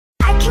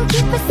can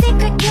keep a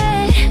secret,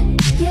 kid.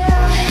 Yeah.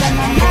 Got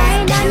my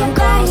mind on your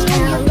body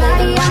and your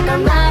body on the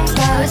rock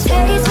stars.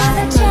 Fairies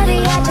with a cherry,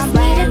 I just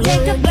need to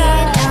take a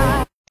bite.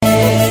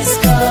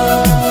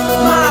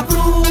 Ma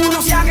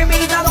Bruno, se a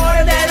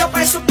gemidadora dela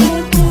faz o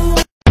pum-pum.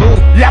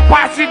 E a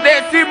partir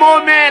desse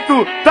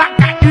momento,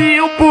 taca aqui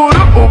o puro.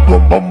 Bum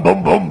bum bum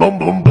bum bum bum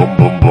bum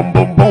bum bum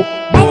bum bum.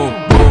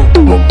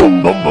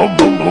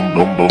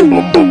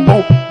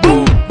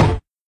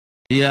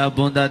 E a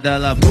bunda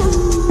dela.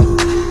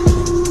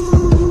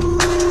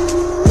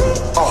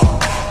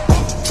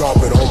 Drop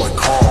it on my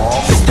car.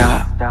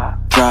 Stop,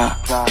 drop,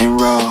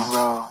 and roll.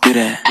 Do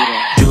that,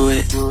 do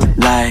it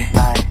like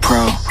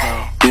pro.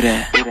 Do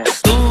that.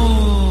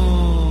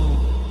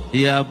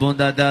 E a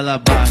bunda dela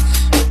bate,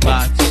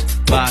 bate,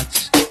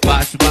 bate,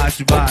 bate,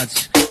 bate,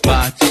 bate,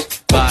 bate,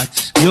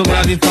 bate. E o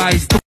grave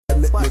faz.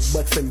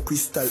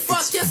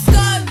 Fuck your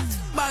skull.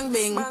 Bang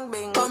bing,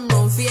 come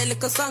round for your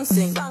little song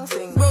sing.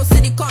 Bro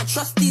said he can't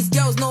trust these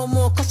girls no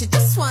more, cause she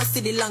just wants to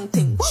see the long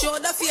thing. Show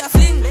the fear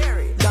fling,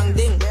 gang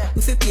ding.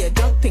 We fi play a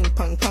drunk ping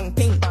pong pong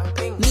ping.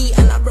 Me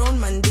and a brown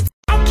man did.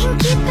 I can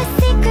keep a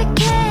secret,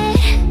 kid.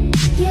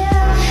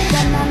 Yeah.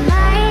 Got my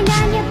mind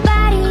on your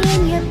body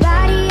and your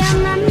body on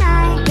my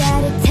mind.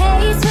 Got a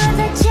taste for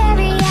the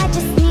cherry, I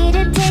just need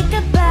to take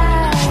a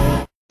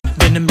bite.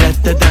 Benim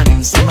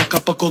reddeden sana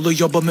kapak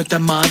oluyor bu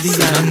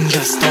mütemadiyen.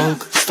 Ya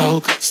stalk,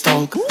 stalk,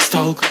 stalk,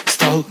 stalk,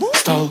 stalk,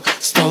 stalk,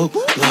 stalk,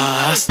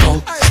 la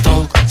stalk,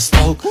 stalk,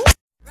 stalk.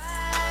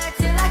 Right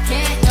till I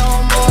can't no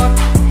more.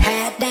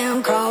 Hat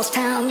down, cross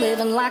town,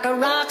 living like a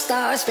rock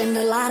star. Spend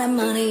a lot of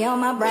money on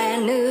my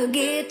brand new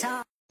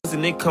guitar.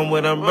 And they come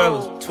with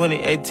umbrellas.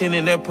 2018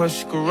 in that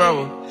Porsche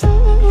Carrera.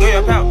 Go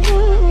your pouch.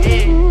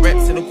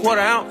 Racks in a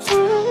quarter ounce. 2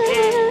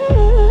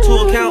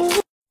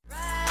 accounts.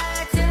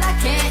 Right till I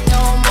can't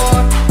no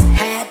more.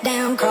 Hat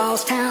down,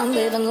 cross town,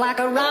 living like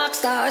a rock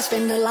star.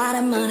 Spend a lot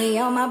of money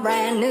on my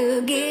brand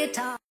new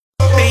guitar.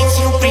 Beat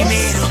you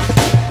primero.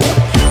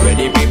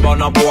 Ready people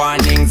no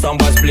warning, some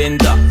was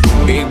splinter.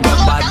 Big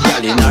bad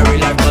girl in a real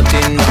life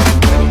nothing.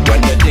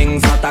 When the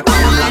things attack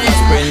come like a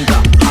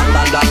sprinter.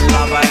 Hotter than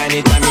lava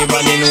anytime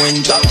even in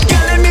winter.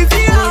 Girl, let me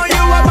see how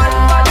you are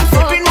bad.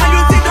 Sipping while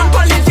you sit and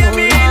polish your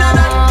me in a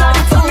that.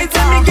 So me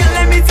tell me, girl,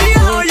 let me see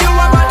how you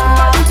are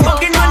bad.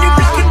 Smoking on you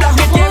black, me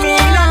get me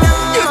in a that.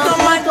 You so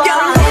mad,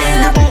 girl.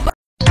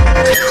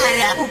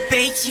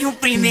 Beat you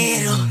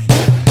primero.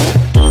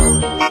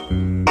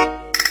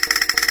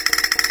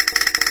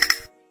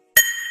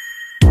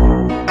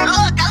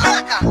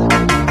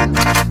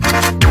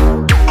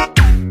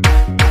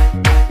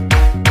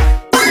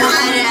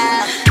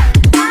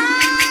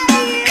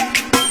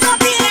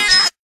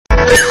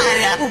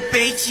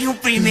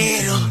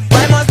 Primeiro.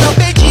 Vai mostrar o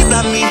peitinho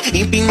pra mim,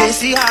 empina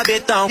esse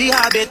rabetão, de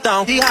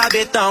rabetão, de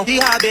rabetão, de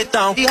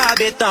rabetão, de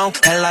rabetão.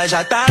 Ela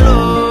já tá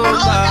louca,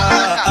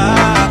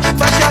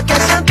 faz já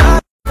quer sentar.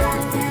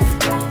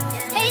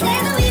 Hey,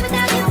 there's no way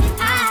without you.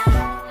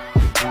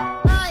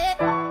 Oh yeah,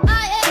 oh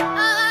yeah,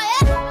 oh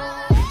yeah.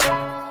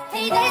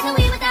 Hey, there's no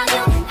way without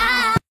you.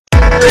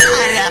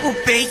 O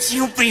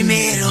peitinho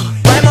primeiro.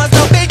 Vai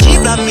mostrar o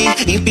peitinho pra mim,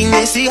 empina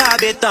esse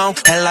rabetão.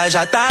 Ela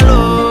já tá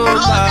louca,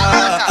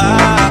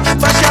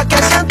 faz já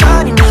quer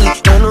sentar em mim.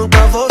 Eu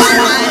nunca vou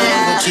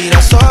vou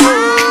tirar sua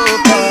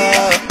roupa.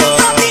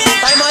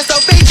 Vai mostrar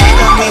o peitinho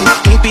pra mim,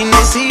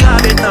 empina esse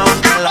rabetão.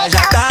 Ela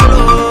já tá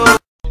louca.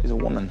 She's a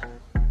woman.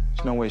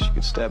 There's no way she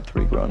could stab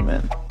 3 grown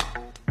men.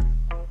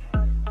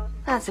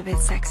 That's a bit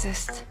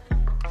sexist.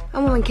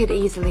 A woman could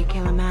easily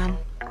kill a man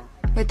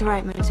with the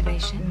right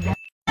motivation.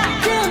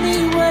 Tell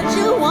me what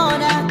you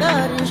want, I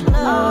got it. You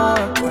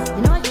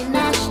know you're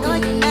nasty,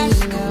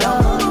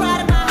 Don't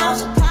ride in my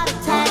house, I'm tired of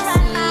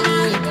taxi.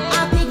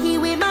 I'm picky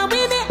with my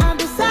women, I'm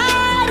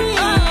deciding.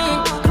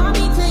 Call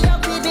me to your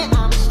crib and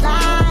I'm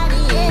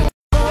sliding.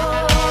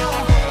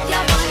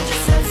 Yabancı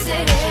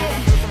sözleri,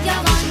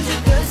 yalancı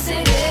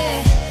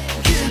gözleri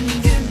güm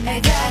güm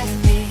eder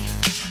mi?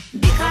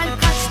 Bir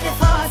kalp kaç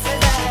defa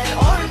sever,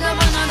 orada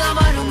bana da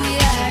var mı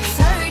yer?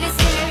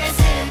 Söylesene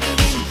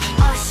sevgilim,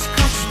 aşk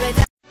kaç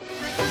beden.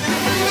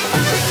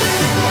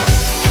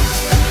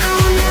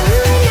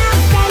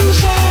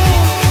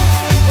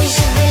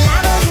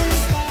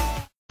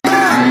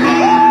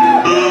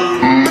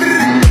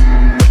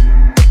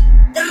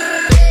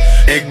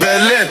 Ik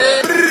ben lit.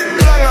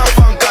 Langer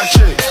van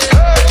kastje.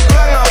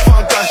 Langer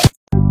van kastje.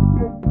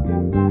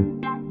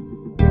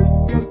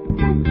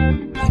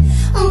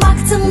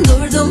 Baktım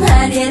durdum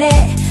her yere,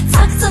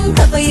 taktım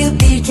kafayı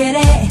bir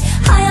kere.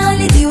 Hayal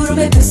ediyorum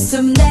hep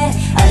üstümde.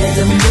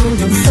 Aradım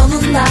buldum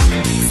sonunda,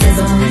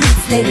 sezonun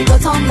hitleri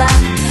kotonda.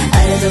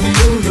 Aradım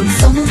buldum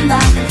sonunda,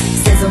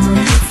 sezonun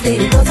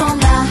hitleri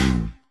kotonda.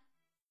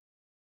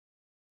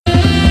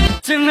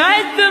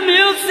 Tonight the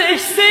music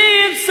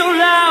seems so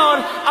loud.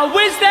 I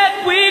wish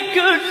that we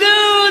could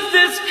lose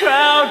this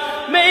crowd.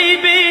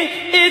 Maybe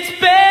it's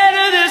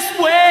better this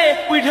way.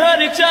 We'd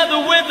hurt each other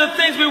with the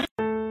things we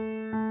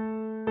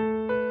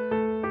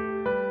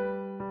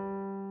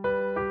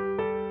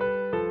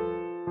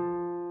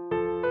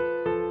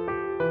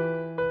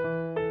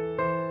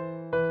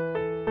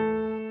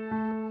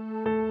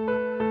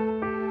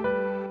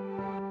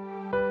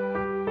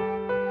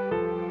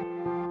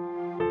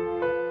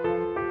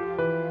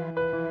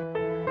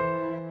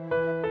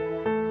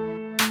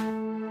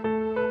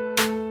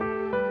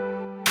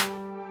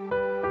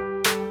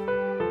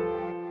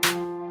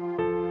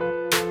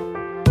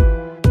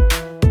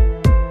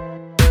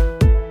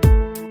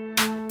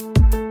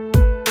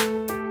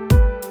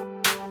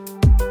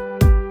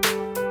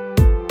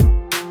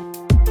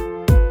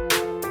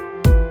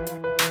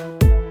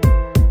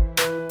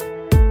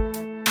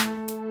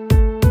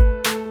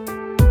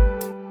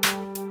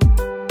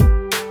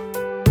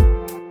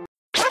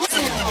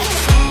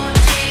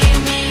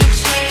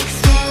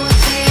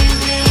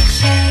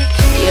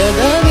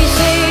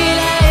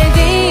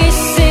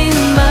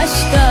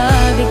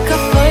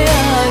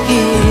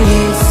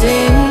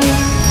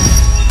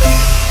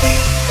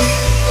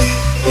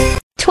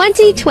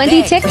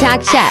 2020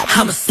 TikTok chat.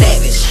 I'm a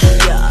savage,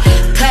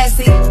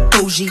 classy,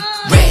 bougie,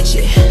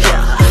 ratchet,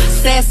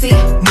 sassy,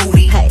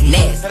 moody,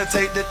 nasty. Gotta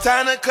take the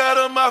time to cut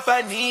them off,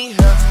 I need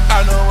her.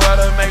 I know how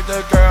to make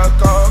the girl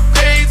go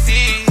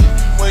crazy.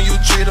 When you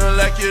treat her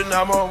like you're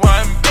number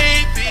one,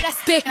 baby.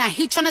 That's big, now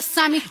he tryna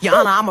sign me. Your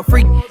Honor, I'm a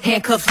freak,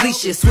 handcuffs,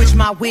 leashes. Switch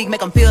my wig,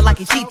 make him feel like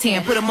he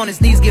cheating. Put him on his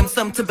knees, give him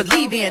something to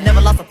believe in.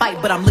 Never lost a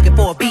fight, but I'm looking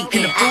for a beat.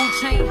 In the food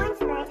chain,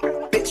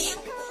 bitch.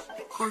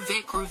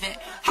 Corvette,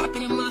 hop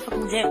in the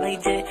motherfucking jet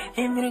like that.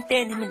 Then like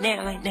that, then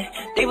that like that.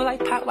 They were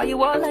like, Pop, why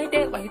you all like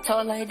that? Why you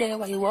tall like that?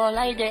 Why you all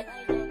like that?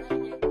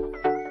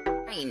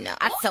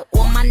 I tell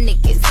all my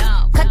niggas,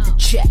 cut the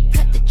check,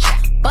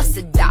 bust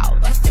it out,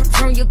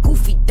 turn your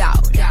goofy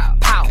dog,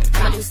 pow.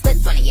 I'ma do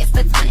splits on it, yeah,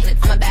 splits on it.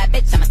 I'm a bad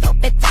bitch, I'ma throw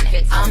bits on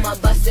it. I'ma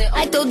bust it.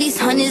 I throw these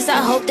hundreds, I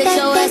hope that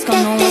your ass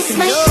gon' know what to do.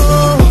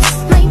 That's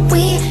my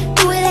way,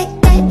 do it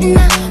like that and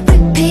I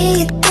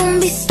repeat. Don't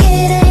be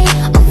scared, I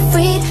ain't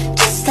afraid,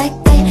 just like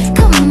that.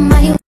 Come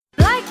my way.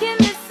 Like in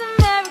this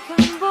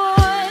American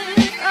boy.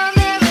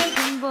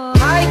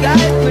 I got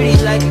it pretty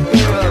like a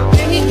girl.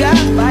 Then he got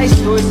vice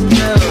towards the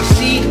girl.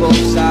 See both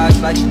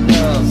sides like you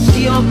know.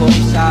 See on both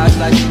sides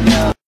like you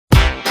know.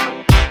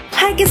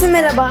 Herkese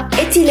merhaba.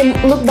 Eti ile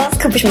mutluluk dans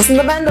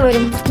kapışmasında ben de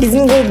varım.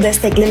 Bizim grubu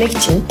desteklemek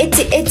için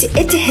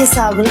Eti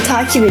hesabını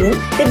takip edin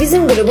ve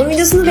bizim grubun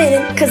videosunu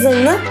beğenin.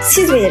 Kazanını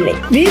siz belirleyin.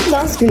 Büyük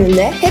dans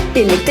gününde hep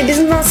birlikte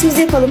bizim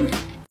dansımızı yapalım.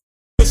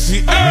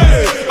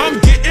 Hey, I'm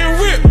getting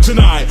ripped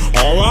tonight.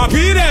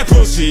 R.I.P. that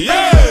pussy.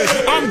 Yeah,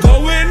 I'm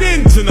going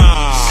in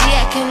tonight. She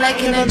acting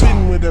like an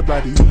been with the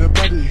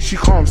baddie. She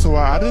calm, so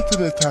I added to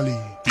the tally.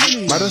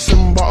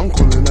 Madison, but I'm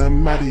calling her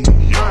Maddie.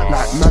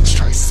 Like Mads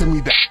try to send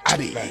me the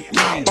addy.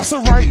 Bust a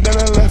right, then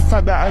a left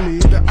at the alley.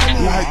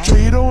 Like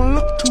Dre, you don't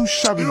look too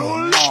shabby.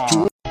 I'm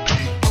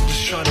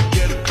just trying to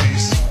get a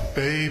piece,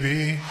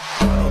 baby.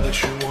 I know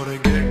that you wanna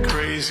get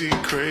crazy.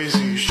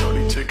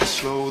 Shorty, take it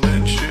slow,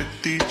 then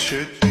chitty.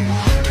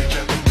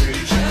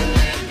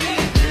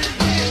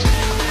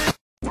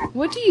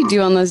 What do you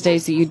do on those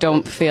days that you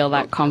don't feel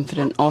that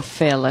confident or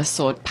fearless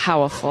or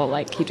powerful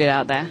like you did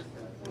out there?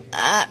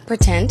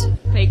 Pretend.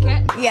 Fake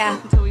it? Yeah.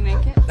 Until we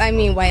make it? I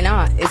mean, why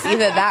not? It's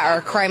either that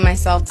or cry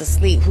myself to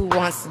sleep. Who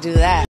wants to do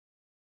that?